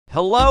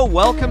Hello,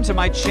 welcome to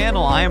my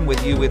channel. I am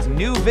with you with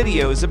new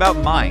videos about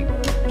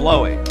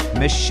mind-blowing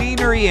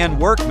machinery and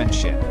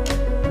workmanship.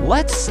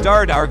 Let's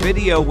start our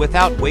video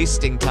without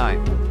wasting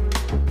time.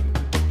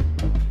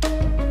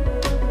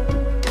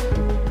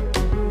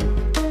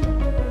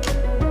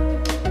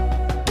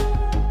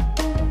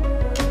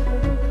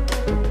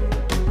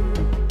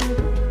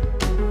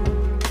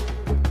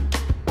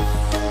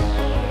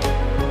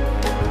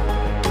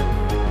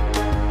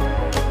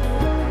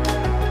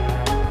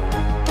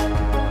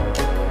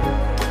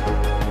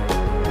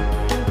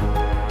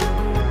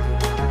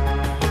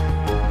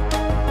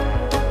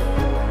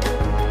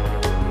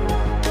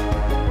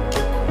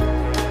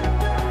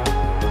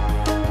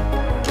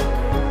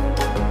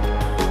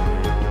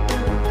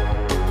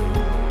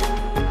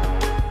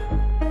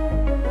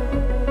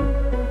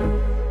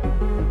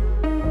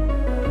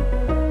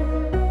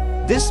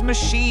 This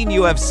machine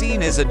you have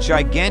seen is a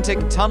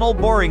gigantic tunnel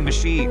boring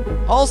machine,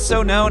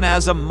 also known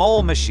as a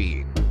mole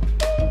machine.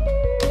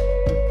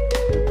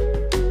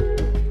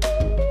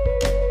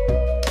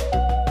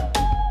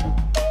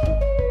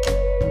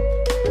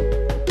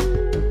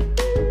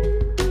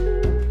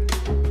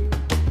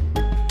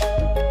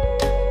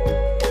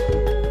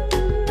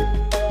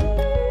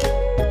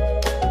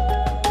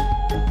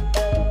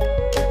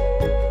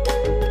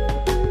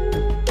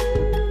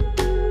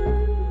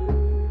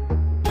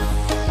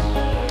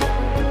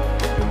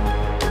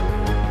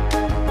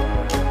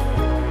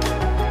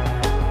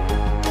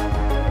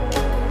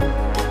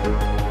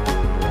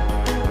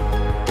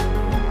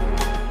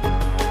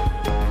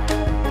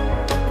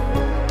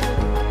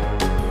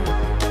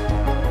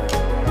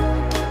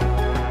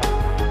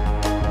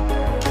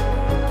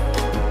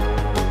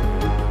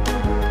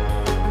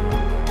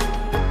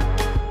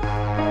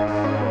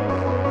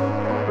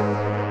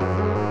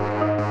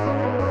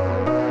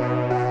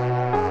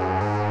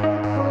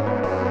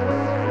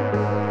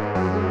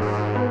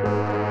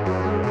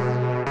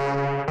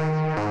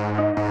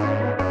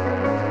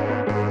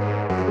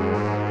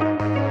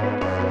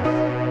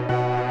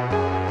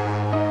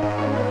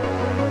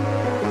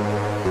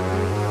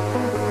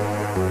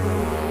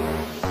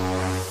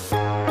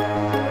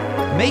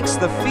 Makes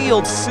the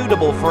field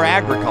suitable for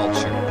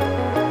agriculture.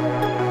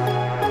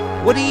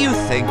 What do you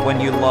think when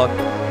you look?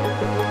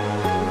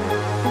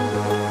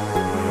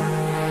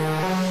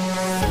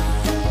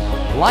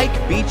 Like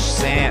beach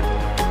sand.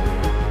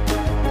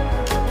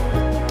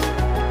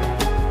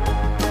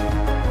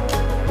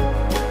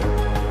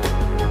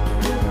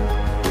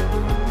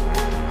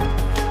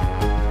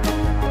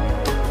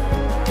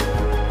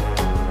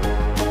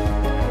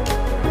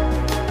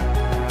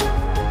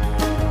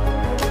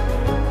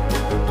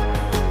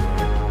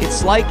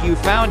 It's like you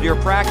found your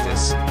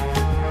practice.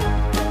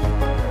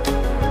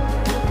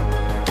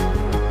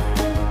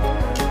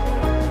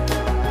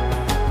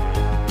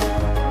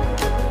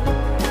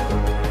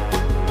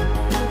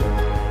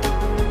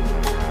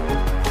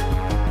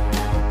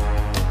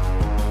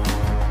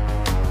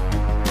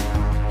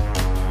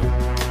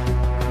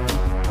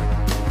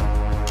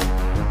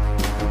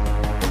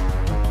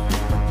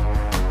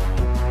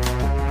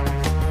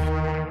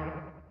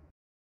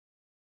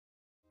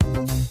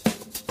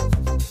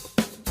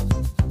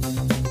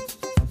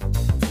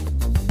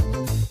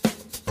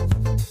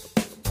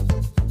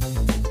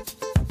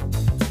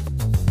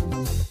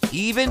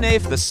 Even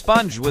if the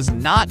sponge was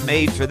not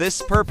made for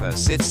this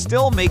purpose, it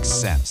still makes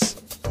sense.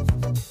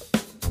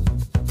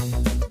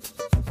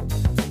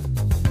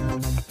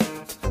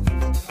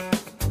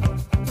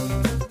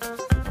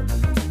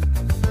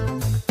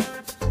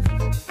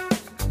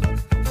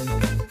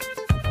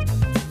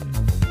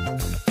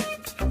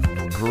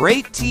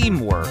 Great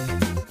teamwork.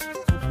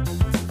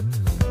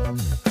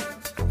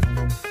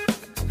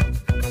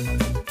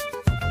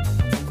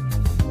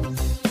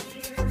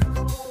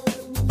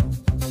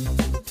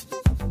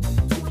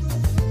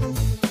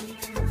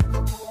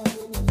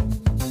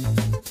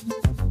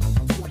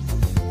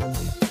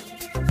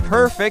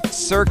 Perfect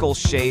circle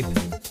shape.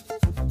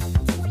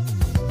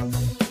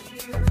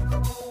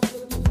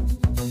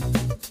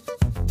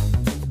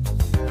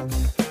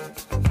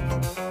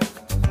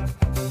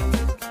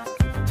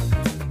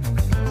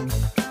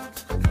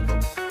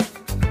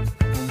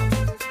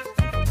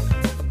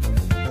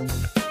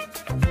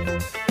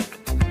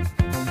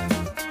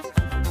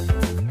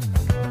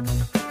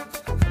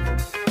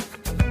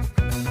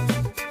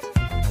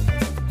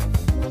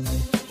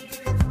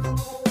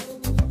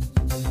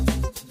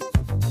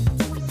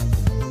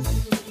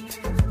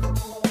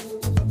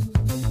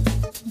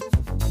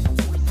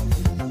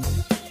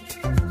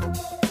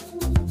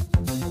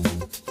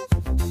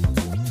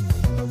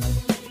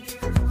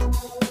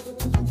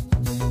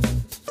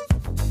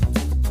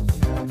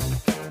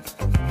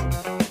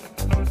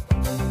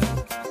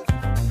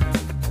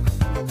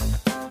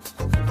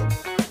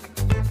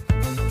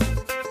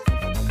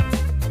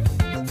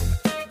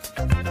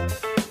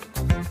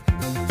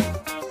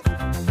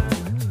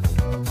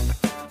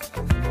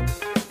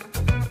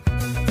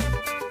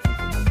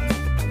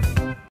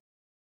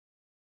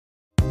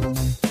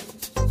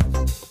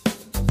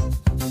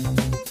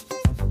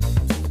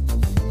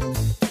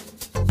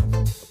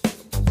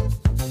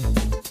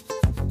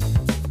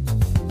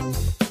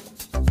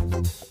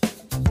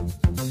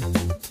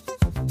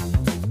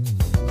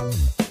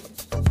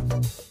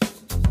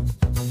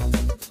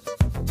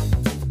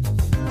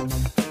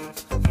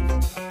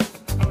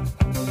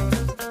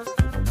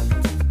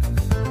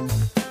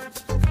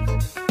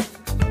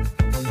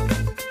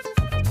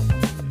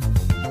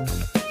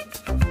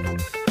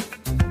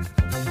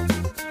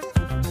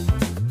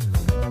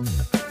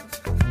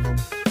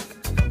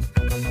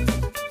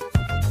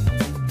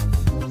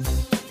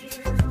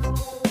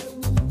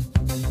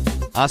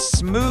 A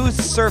smooth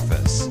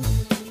surface.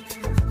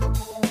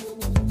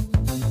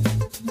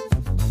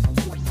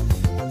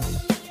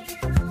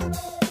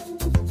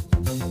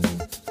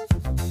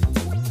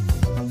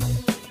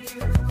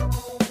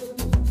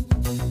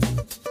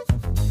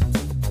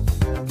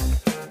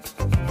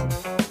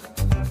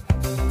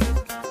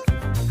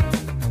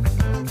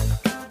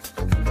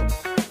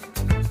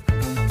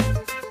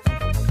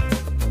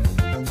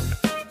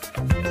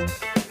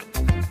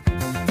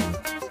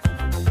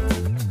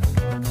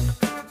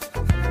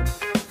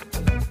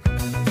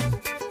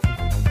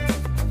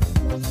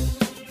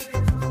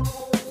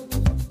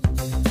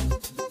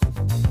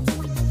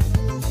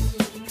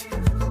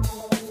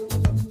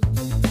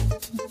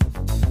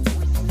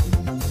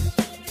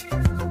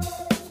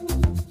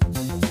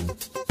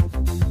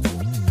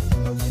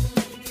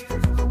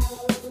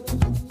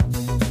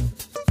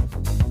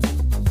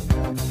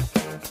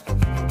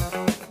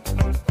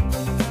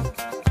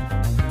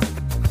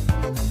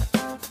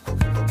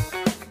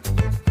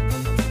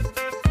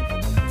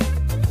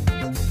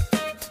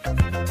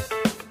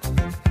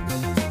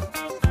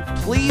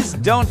 Please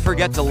don't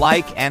forget to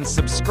like and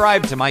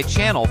subscribe to my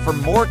channel for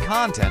more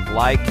content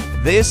like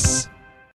this.